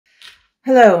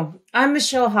Hello, I'm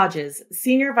Michelle Hodges,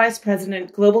 Senior Vice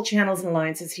President, Global Channels and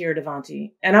Alliances here at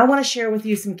Ivanti, and I want to share with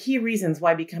you some key reasons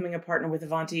why becoming a partner with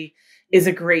Ivanti is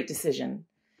a great decision.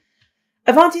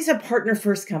 Ivanti is a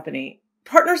partner-first company.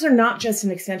 Partners are not just an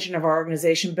extension of our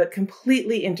organization, but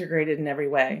completely integrated in every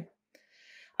way.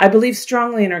 I believe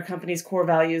strongly in our company's core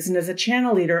values, and as a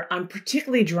channel leader, I'm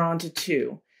particularly drawn to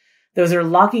two. Those are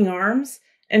locking arms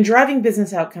and driving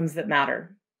business outcomes that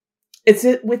matter. It's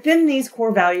within these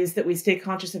core values that we stay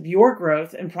conscious of your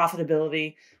growth and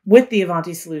profitability with the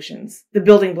Ivanti solutions, the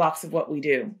building blocks of what we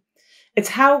do. It's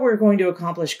how we're going to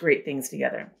accomplish great things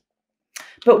together.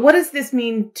 But what does this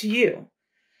mean to you?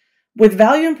 With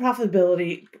value and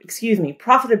profitability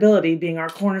being our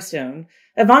cornerstone,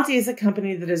 Ivanti is a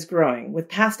company that is growing with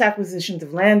past acquisitions of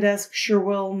Landesk,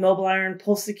 Sherwill, MobileIron,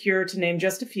 Pulse Secure, to name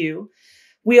just a few.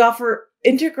 We offer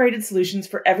integrated solutions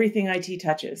for everything IT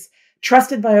touches,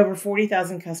 trusted by over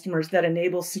 40,000 customers that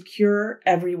enable secure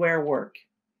everywhere work.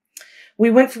 We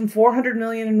went from $400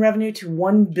 million in revenue to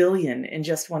 $1 billion in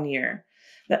just 1 year.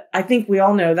 I think we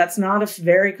all know that's not a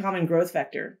very common growth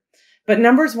vector, but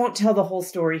numbers won't tell the whole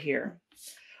story here.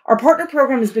 Our partner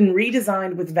program has been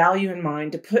redesigned with value in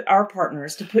mind to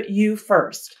put you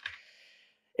first.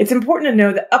 It's important to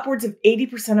know that upwards of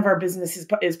 80% of our business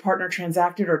is partner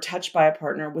transacted or touched by a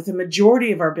partner, with a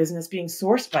majority of our business being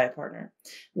sourced by a partner.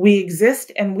 We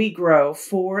exist and we grow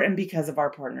for and because of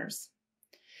our partners.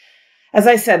 As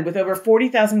I said, with over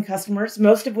 40,000 customers,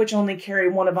 most of which only carry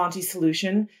one Ivanti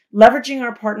solution, leveraging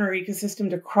our partner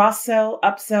ecosystem to cross-sell,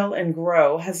 upsell, and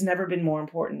grow has never been more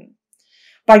important.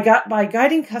 By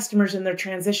guiding customers in their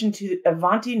transition to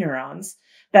Ivanti Neurons,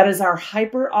 that is our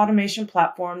hyper-automation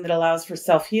platform that allows for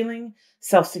self-healing,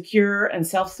 self-secure, and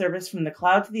self-service from the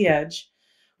cloud to the edge,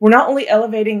 we're not only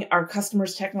elevating our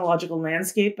customers' technological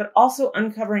landscape, but also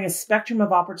uncovering a spectrum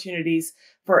of opportunities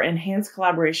for enhanced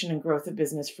collaboration and growth of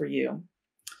business for you.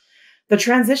 The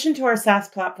transition to our SaaS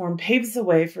platform paves the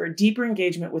way for a deeper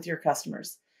engagement with your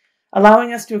customers,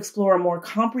 allowing us to explore a more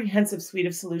comprehensive suite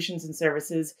of solutions and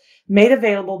services made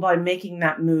available by making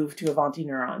that move to Ivanti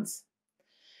Neurons.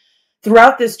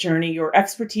 Throughout this journey, your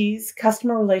expertise,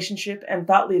 customer relationship, and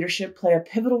thought leadership play a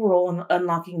pivotal role in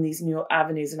unlocking these new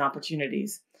avenues and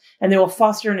opportunities, and they will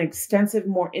foster an extensive,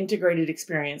 more integrated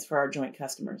experience for our joint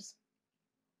customers.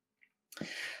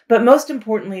 But most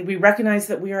importantly, we recognize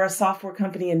that we are a software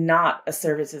company and not a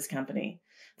services company.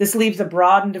 This leaves a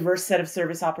broad and diverse set of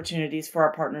service opportunities for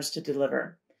our partners to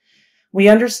deliver. We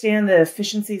understand the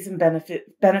efficiencies and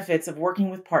benefits of working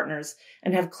with partners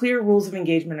and have clear rules of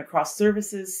engagement across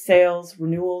services, sales,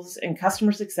 renewals, and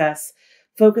customer success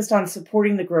focused on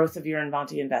supporting the growth of your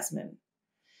Ivanti investment.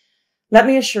 Let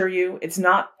me assure you, it's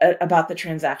not about the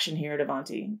transaction here at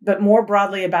Ivanti, but more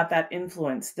broadly about that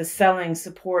influence, the selling,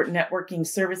 support, networking,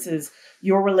 services,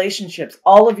 your relationships,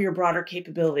 all of your broader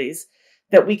capabilities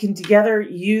that we can together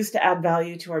use to add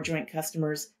value to our joint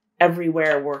customers'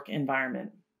 everywhere work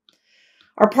environment.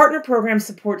 Our partner program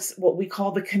supports what we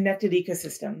call the connected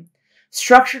ecosystem,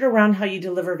 structured around how you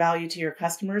deliver value to your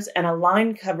customers and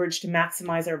align coverage to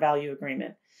maximize our value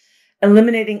agreement,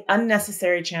 eliminating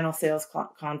unnecessary channel sales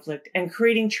conflict and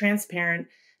creating transparent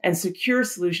and secure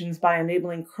solutions by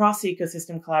enabling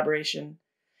cross-ecosystem collaboration.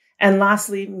 And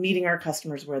lastly, meeting our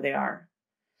customers where they are.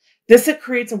 This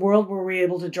creates a world where we're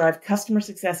able to drive customer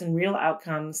success and real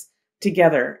outcomes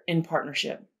together in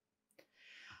partnership.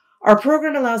 Our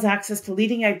program allows access to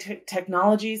leading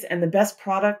technologies and the best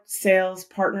product, sales,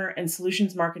 partner, and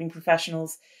solutions marketing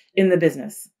professionals in the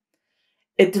business.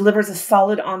 It delivers a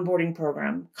solid onboarding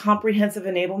program, comprehensive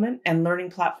enablement and learning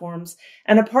platforms,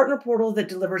 and a partner portal that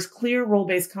delivers clear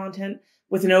role-based content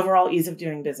with an overall ease of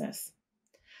doing business.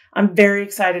 I'm very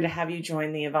excited to have you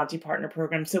join the Ivanti Partner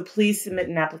Program, so please submit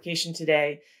an application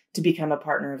today to become a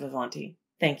partner of Ivanti.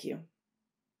 Thank you.